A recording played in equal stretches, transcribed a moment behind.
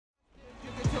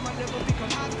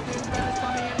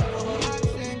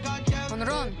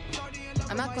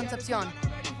Concepcion.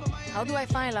 How do I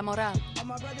find La Moral?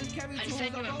 I'll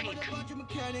send you a pic.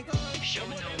 Show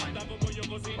no one.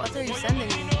 What are you sending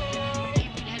me?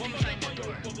 Help you find the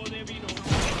door. Forget the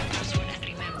password and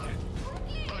remember.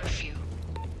 Curfew.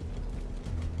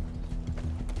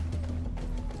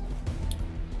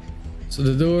 So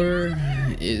the door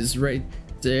is right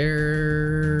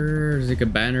there. There's like a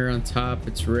banner on top.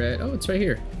 It's red. Oh, it's right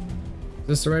here. Is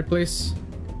this the right place?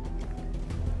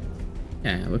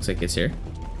 Yeah, it looks like it's here.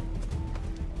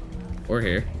 Or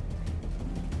here.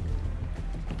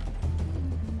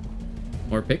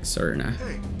 More pics or nah?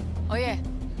 Oh yeah.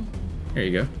 There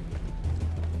you go.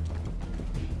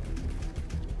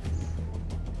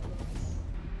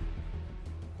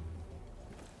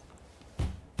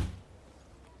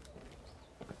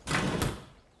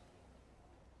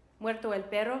 Muerto el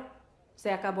perro, se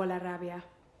acabó la rabia.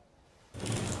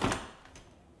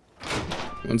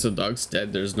 Once a dog's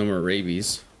dead, there's no more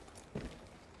rabies.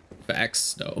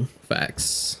 Facts, though.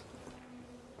 Facts.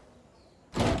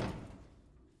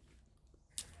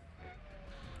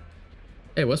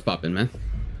 Hey, what's poppin', man?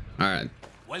 Alright.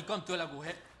 Welcome to El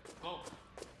Agujero. Go.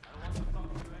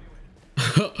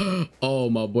 Oh,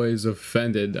 my boy is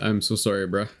offended. I'm so sorry,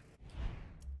 bro.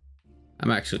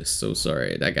 I'm actually so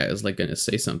sorry. That guy was like gonna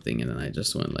say something and then I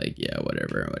just went like, yeah,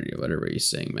 whatever you're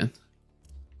saying, man.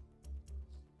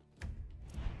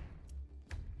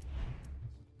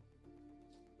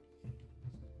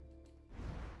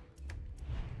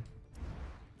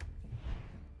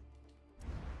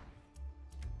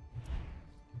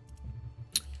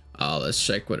 Let's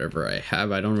check whatever I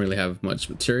have. I don't really have much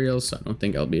material, so I don't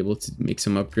think I'll be able to make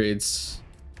some upgrades.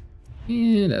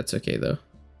 Yeah, that's okay though.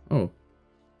 Oh.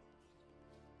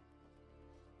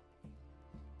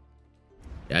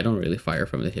 Yeah, I don't really fire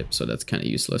from the hip, so that's kind of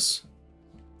useless.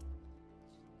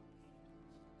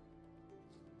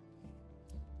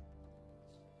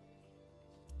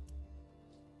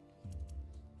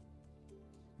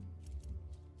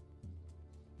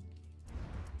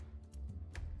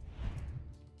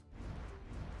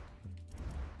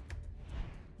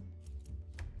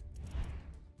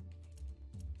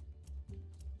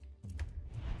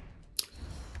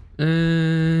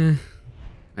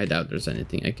 I doubt there's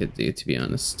anything I could do, to be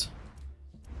honest.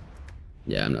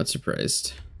 Yeah, I'm not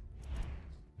surprised.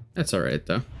 That's alright,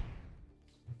 though.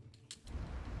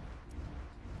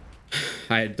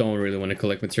 I don't really want to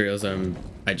collect materials.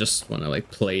 I just want to, like,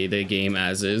 play the game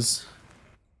as is.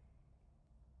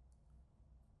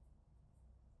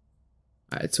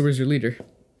 Alright, so where's your leader?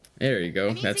 There you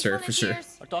go. That's her, for sure.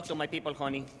 I'll talk to my people,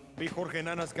 honey. Big Jorge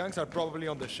Nana's gangs are probably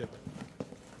on the ship.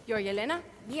 You're Yelena?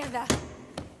 Mierda.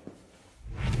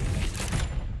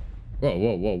 Whoa,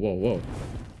 whoa, whoa, whoa, whoa.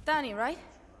 Danny, right?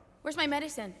 Where's my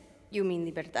medicine? You mean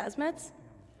Libertad's meds?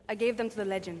 I gave them to the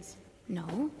Legends.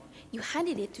 No. You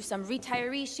handed it to some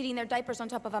retirees shitting their diapers on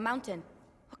top of a mountain.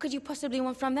 What could you possibly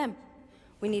want from them?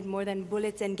 We need more than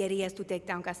bullets and guerrillas to take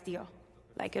down Castillo.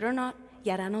 Like it or not,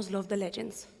 Yaranos love the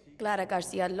Legends. Clara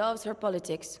Garcia loves her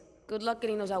politics. Good luck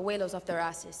getting those abuelos off their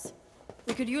asses.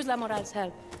 We could use La Moral's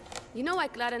help. You know why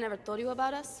Clara never told you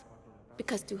about us?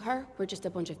 Because to her, we're just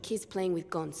a bunch of kids playing with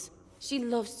guns. She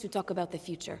loves to talk about the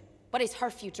future. But it's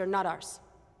her future, not ours.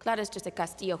 Clara's just a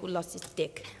Castillo who lost his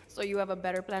dick. So you have a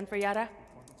better plan for Yara?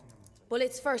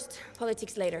 Bullets first,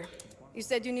 politics later. You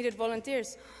said you needed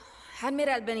volunteers.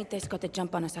 Admiral Benitez got the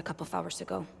jump on us a couple of hours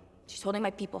ago. She's holding my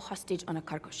people hostage on a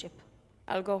cargo ship.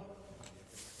 I'll go.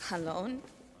 Alone?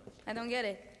 I don't get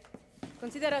it.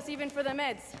 Consider us even for the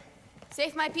meds.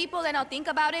 Save my people and I'll think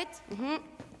about it.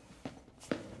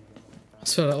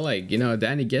 That's what I like. You know,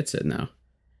 Danny gets it now.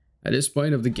 At this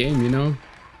point of the game, you know,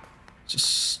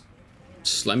 just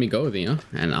let me go, you know,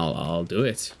 and I'll do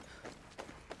it.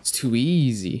 It's too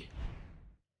easy.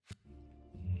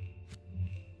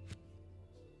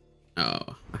 Oh,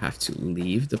 I have to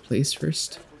leave the place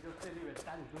first?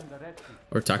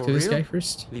 Or talk to this guy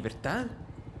first? Libertad?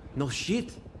 No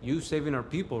shit. You saving our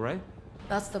people, right?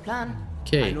 That's the plan.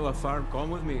 Okay. I know a farm.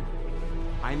 Come with me.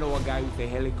 I know a guy with a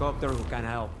helicopter who can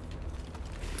help.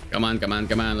 Come on, come on,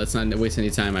 come on. Let's not waste any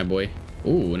time, my boy.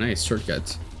 Ooh, nice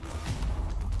shortcut.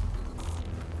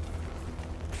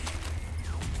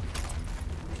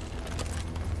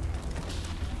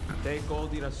 Take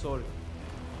old Irasol.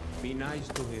 Be nice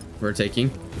to him. We're taking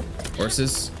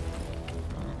horses.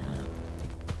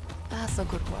 That's a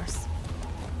good horse.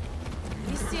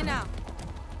 We see now.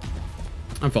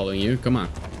 I'm following you. Come on.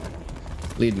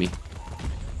 Lead me.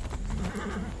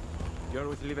 You're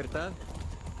with Libertad?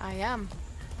 I am.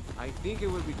 I think it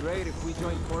would be great if we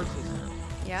joined forces.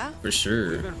 Yeah? For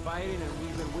sure. We've been fighting and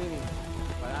we've been winning.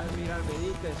 But Admiral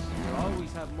Benitez will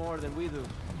always have more than we do.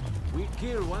 We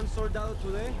kill one soldado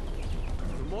today.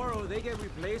 Tomorrow they get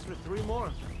replaced with 3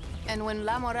 more. And when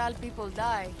La Moral people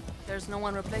die, there's no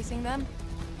one replacing them?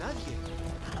 Nadie.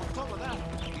 On top of that,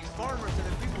 these farmers and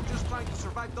the people just trying to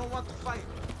survive don't want to fight.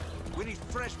 We need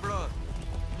fresh blood.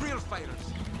 Real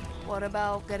fighters. What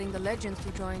about getting the legends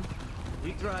to join?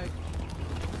 We tried.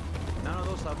 None of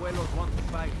those abuelos want to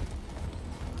fight.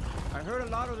 I heard a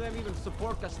lot of them even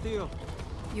support Castillo.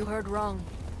 You heard wrong.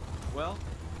 Well,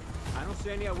 I don't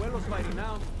see any abuelos fighting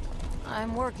now.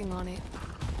 I'm working on it.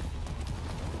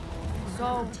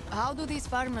 So, how do these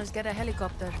farmers get a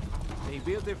helicopter? They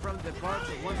build it from the parts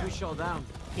of ones we shell down.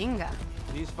 Inga.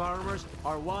 These farmers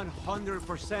are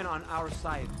 100% on our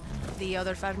side. The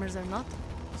other farmers are not?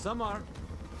 Some are.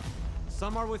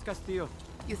 Some are with Castillo.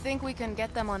 You think we can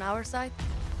get them on our side?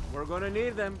 We're gonna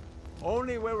need them.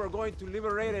 Only when we're going to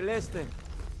liberate El Este.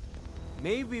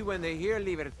 Maybe when they hear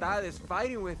Libertad is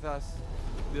fighting with us,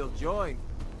 they'll join.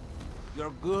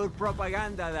 You're good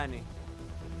propaganda, Danny.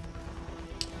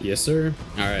 Yes, sir.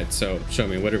 All right, so show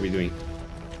me, what are we doing?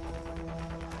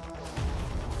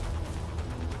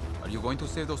 Are you going to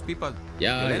save those people?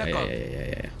 Yeah.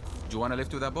 Do you want to lift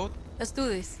to that boat? Let's do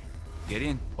this. Get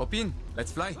in. Hop in.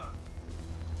 Let's fly.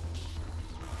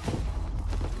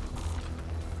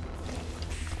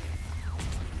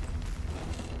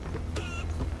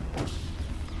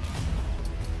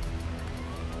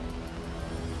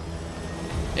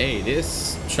 Hey,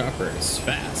 this chopper is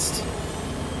fast.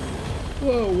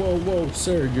 Whoa, whoa, whoa,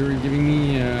 sir, you're giving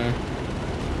me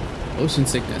ocean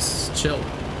sickness. Chill.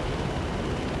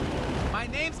 My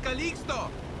name's Calixto.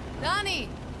 Danny!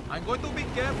 I'm going to be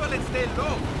careful and stay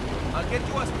low. I'll get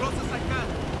you as close as I can.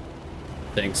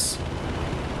 Thanks.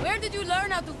 Where did you learn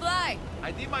how to fly?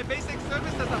 I did my basic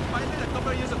service as a pilot a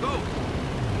couple of years ago.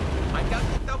 I got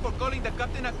kicked out for calling the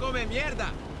captain a come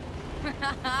mierda.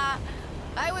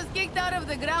 I was kicked out of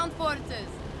the ground forces.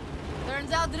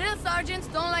 Turns out drill sergeants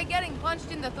don't like getting punched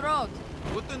in the throat.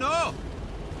 Good to know.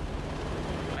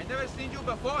 I never seen you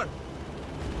before.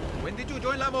 When did you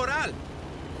join La Moral?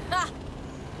 Ha!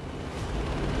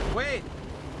 Wait.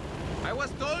 I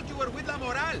was told you were with La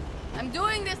Moral. I'm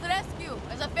doing this rescue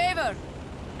as a favor.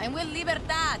 I'm with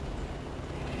Libertad.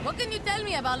 What can you tell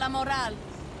me about La Moral?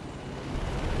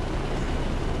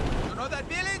 You know that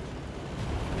village?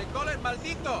 They call it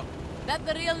Maldito. That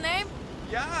the real name?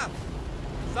 Yeah.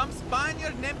 Some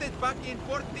Spaniard named it back in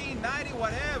 1490,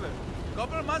 whatever.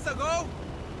 Couple months ago,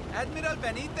 Admiral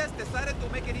Benitez decided to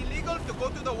make it illegal to go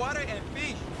to the water and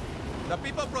fish. The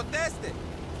people protested.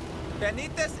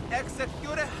 Benitez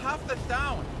executed half the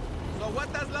town. So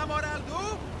what does La Moral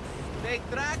do? They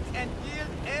tracked and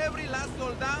killed every last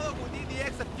soldado who did the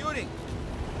executing.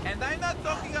 And I'm not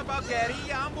talking about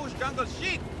guerrilla ambush jungle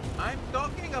shit. I'm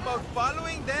talking about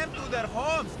following them to their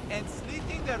homes and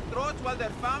slitting their throats while their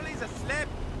families slept.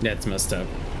 That's messed up.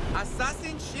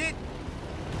 Assassin shit.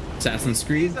 Assassin's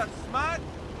Creed? These are smart,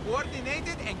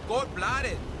 coordinated, and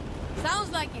cold-blooded.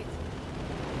 Sounds like it.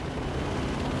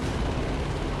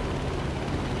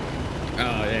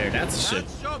 Oh, there, that's a ship.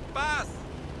 That's show pass.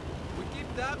 We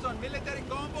keep tabs on military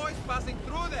convoys passing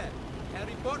through them and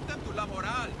report them to La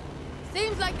Moral.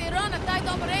 Seems like they run a tight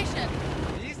operation.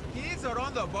 These kids are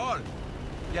on the ball.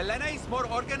 Yelena is more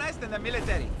organized than the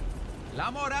military.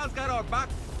 La Moral's got our back.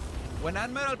 When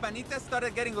Admiral Benitez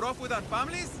started getting rough with our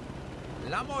families,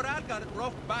 La Moral got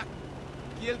rough back.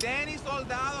 Killed any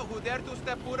soldado who dared to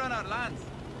step foot on our lands.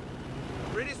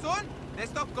 Pretty soon, they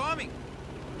stopped coming.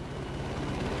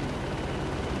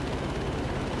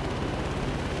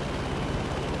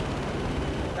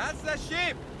 That's the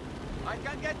ship. I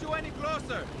can't get you any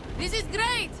closer. This is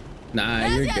great. Nah,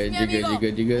 you're good, you're good, you're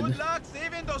good, you're Good good. luck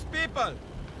saving those people.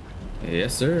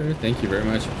 Yes, sir. Thank you very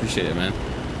much. Appreciate it, man.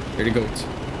 Here to goat.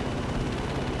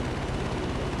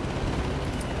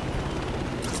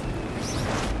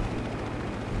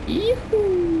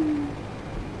 Yee-hoo.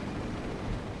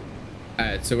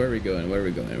 Alright, so where are we going? Where are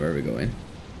we going? Where are we going?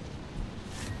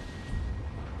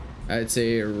 I'd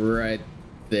say right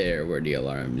there where the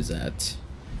alarm is at.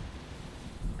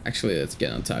 Actually, let's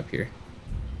get on top here.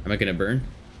 Am I gonna burn?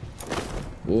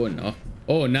 Oh no.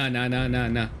 Oh, nah.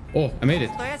 Oh, I made it.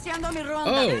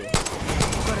 Oh!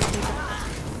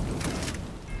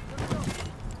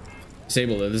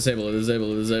 Disable it.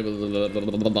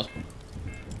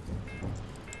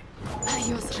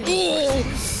 Oh!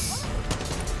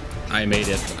 I made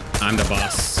it. I'm the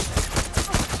boss.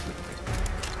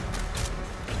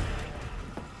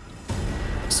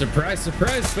 Surprise,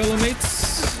 surprise, fellow mates.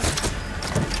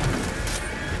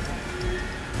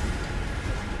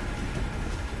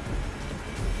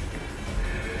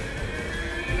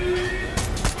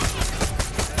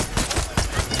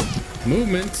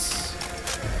 Movements.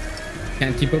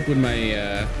 Can't keep up with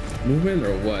my movement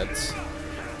or what?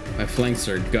 My flanks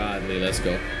are godly. Let's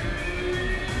go.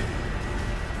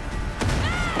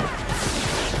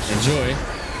 Enjoy.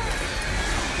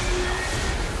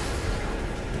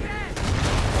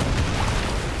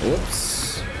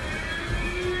 Whoops.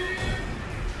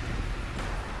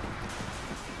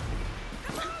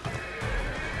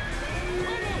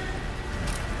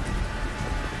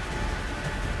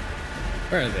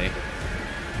 Where are they?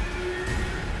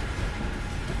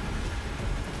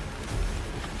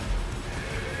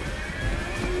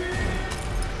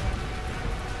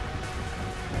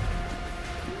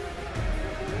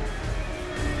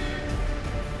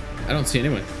 I don't see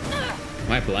anyone.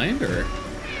 Am I blind or?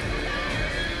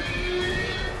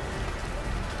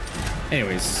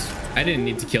 Anyways, I didn't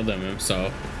need to kill them,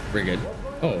 so we're good.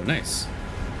 Oh, nice.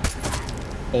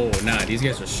 Oh, nah, these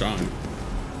guys are strong.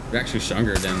 They're actually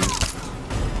stronger than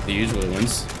the usual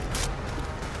ones.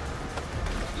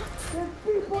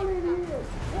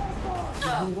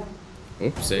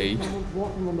 Oopsie.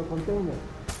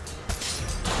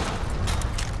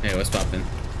 Hey, what's poppin'?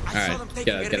 Alright,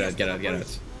 get out, get out, get out, get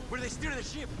out. Where they steer the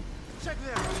ship? Check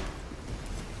there.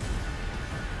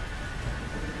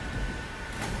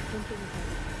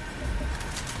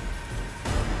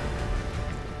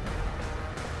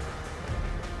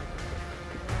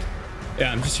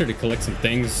 Yeah, I'm just here to collect some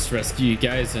things, rescue you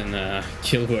guys, and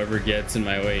kill whoever gets in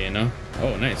my way, you know?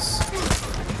 Oh, nice.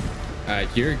 Alright,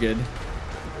 you're good.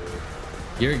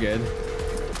 You're good.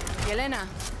 Yelena,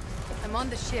 I'm on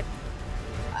the ship.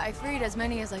 I freed as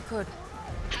many as I could.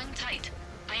 Hang tight.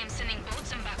 I am sending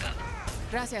boats and backup.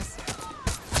 Gracias.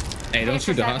 Hey, don't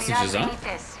shoot the hostages, huh?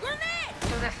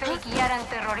 To the fake Yaran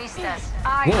terroristas,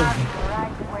 I Whoa. have you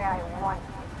right where I want you.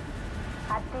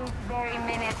 At this very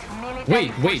minute,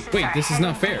 military Wait, forces are this is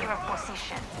not heading fair. to your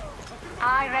position.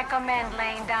 I recommend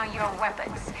laying down your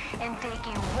weapons and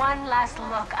taking one last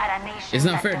look at a nation. It's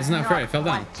not that fair, does it's not fair, I not fell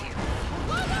down. want you.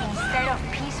 Instead of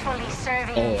peacefully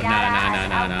serving Oh, Yara nah.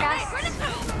 as outcasts,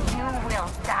 you will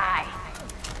die.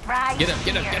 Right Get up,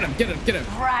 get up, here, get up, get up, get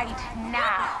up. right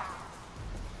now.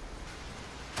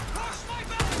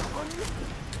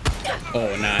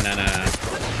 Oh, nah.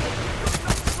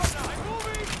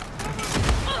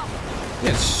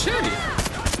 Yeah, shit.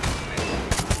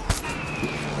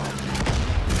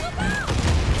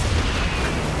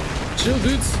 Chill,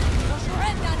 dudes.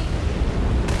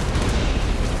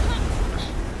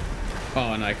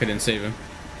 Oh, no, I couldn't save him.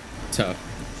 Tough.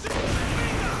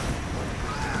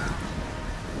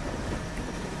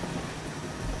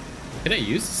 Can I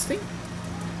use this thing?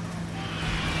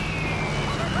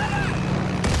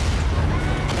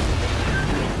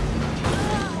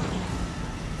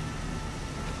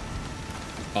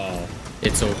 Oh,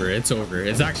 it's over. It's over.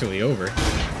 It's actually over.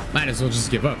 Might as well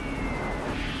just give up.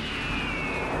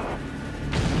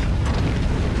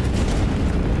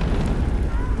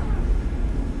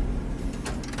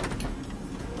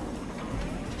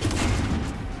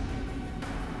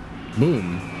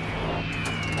 Boom.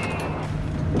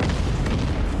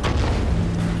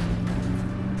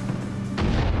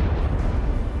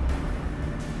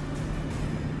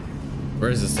 Where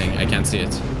is this thing? I can't see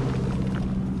it.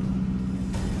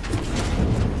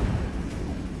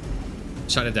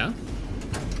 Shut it down.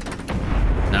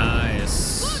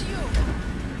 Nice.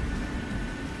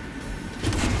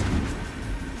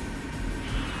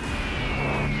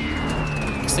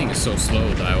 This thing is so slow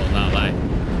that I will not lie.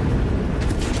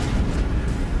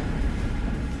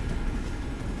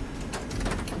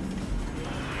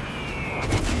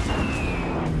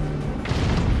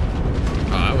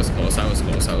 Oh, I was close. I was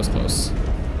close. I was close.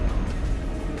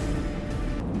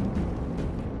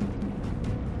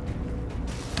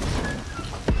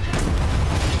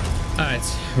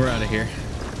 Alright, we're out of here.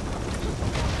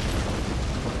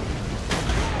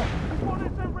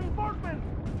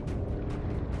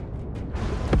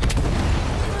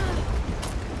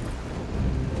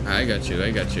 I got you,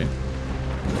 I got you.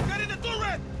 Get in the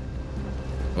turret!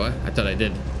 What? I thought I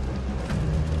did.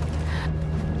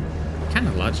 What kind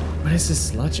of logic? What is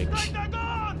this logic?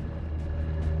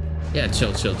 Yeah, chill.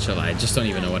 I just don't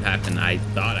even know what happened. I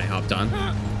thought I hopped on.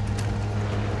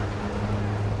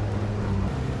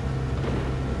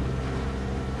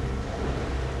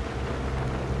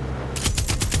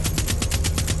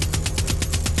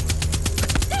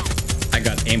 I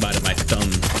got aimbot out of my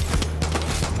thumb.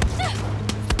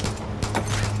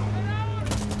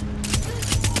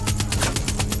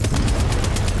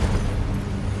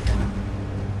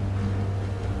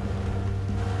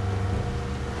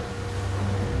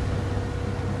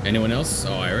 Anyone else?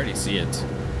 Oh, I already see it.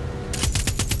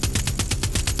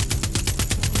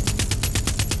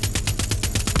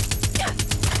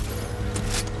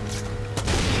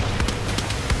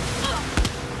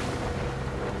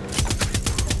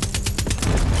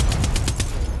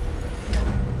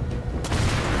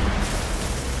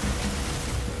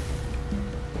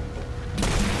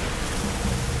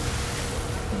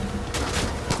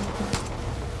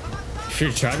 If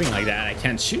you're driving like that, I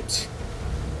can't shoot.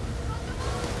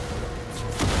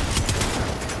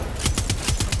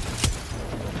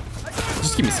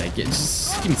 Just give me a second.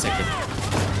 Just give me a second.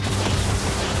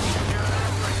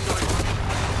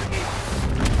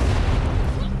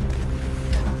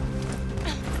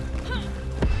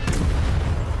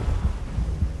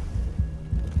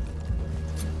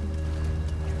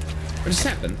 What just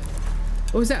happened?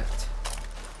 What was that?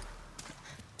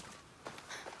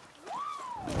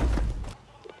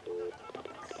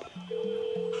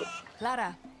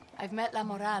 Clara, I've met La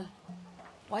Moral.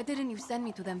 Why didn't you send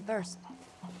me to them first?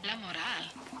 La Moral.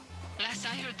 Last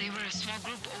I heard, they were a small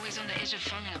group always on the edge of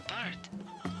falling apart.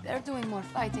 They're doing more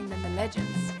fighting than the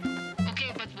Legends.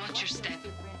 Okay, but watch your step.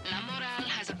 La Moral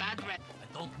has a bad rep.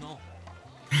 I don't know.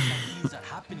 Things are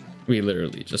happening. We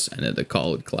literally just ended the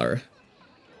call with Clara.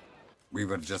 We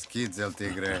were just kids, El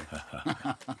Tigre.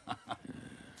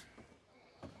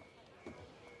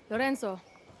 Lorenzo,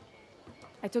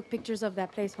 I took pictures of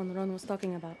that place Juan Ron was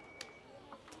talking about.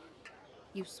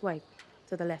 You swipe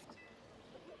to the left.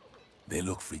 They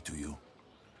look free to you.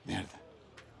 Mierda.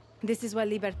 This is why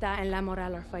Libertad and La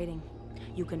Moral are fighting.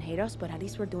 You can hate us, but at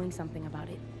least we're doing something about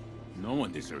it. No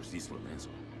one deserves this, Lorenzo.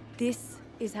 This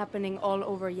is happening all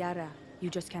over Yara. You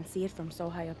just can't see it from so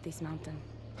high up this mountain.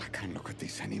 I can't look at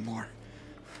this anymore.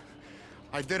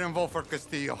 I didn't vote for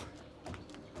Castillo.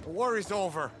 The war is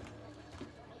over.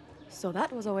 So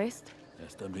that was a waste.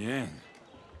 Está bien.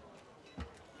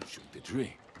 Shoot the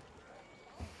tree.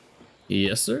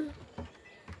 Yes, sir.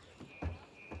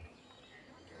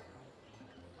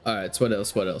 All right. So what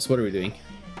else? What else? What are we doing?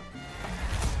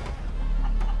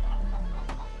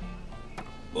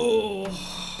 Oh.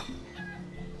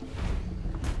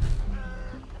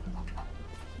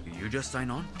 You just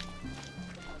sign on?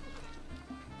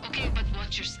 Okay, but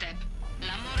watch your step.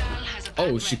 La Moral has a bad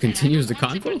Oh, rep, she and I continues the don't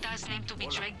want convo? Libertad's name to be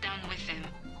dragged down with them.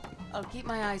 I'll keep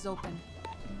my eyes open.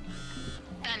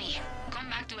 Danny, come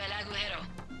back to El Agujero.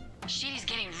 Shit is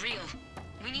getting real.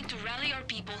 We need to rally our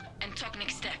people and talk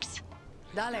next steps.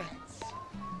 Dale.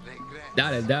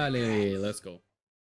 Dale, dale. Let's go.